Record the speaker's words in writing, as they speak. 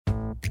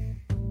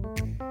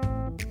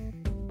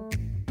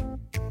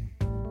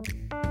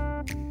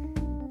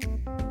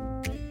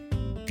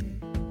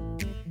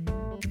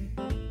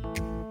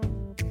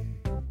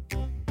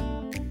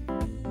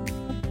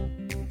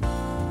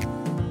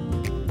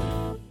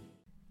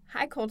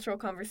Hi, Cultural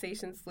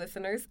Conversations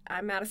listeners.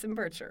 I'm Madison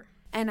Bircher.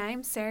 And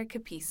I'm Sarah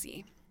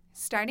Capisi.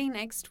 Starting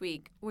next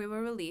week, we will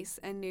release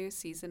a new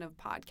season of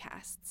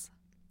podcasts.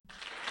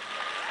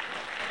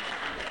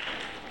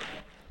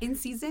 In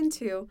Season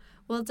 2,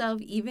 we'll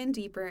delve even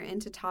deeper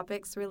into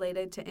topics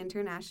related to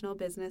international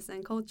business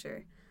and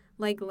culture,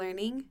 like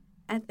learning,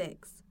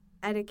 ethics,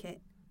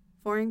 etiquette,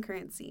 foreign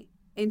currency,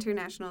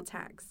 international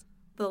tax.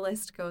 The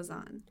list goes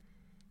on.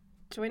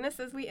 Join us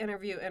as we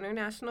interview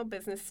international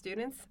business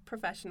students,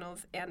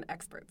 professionals, and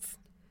experts.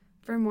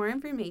 For more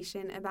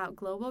information about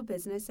global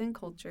business and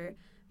culture,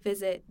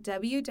 visit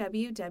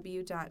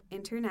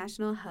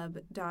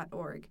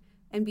www.internationalhub.org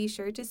and be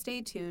sure to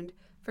stay tuned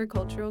for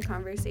Cultural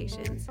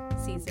Conversations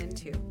Season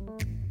 2.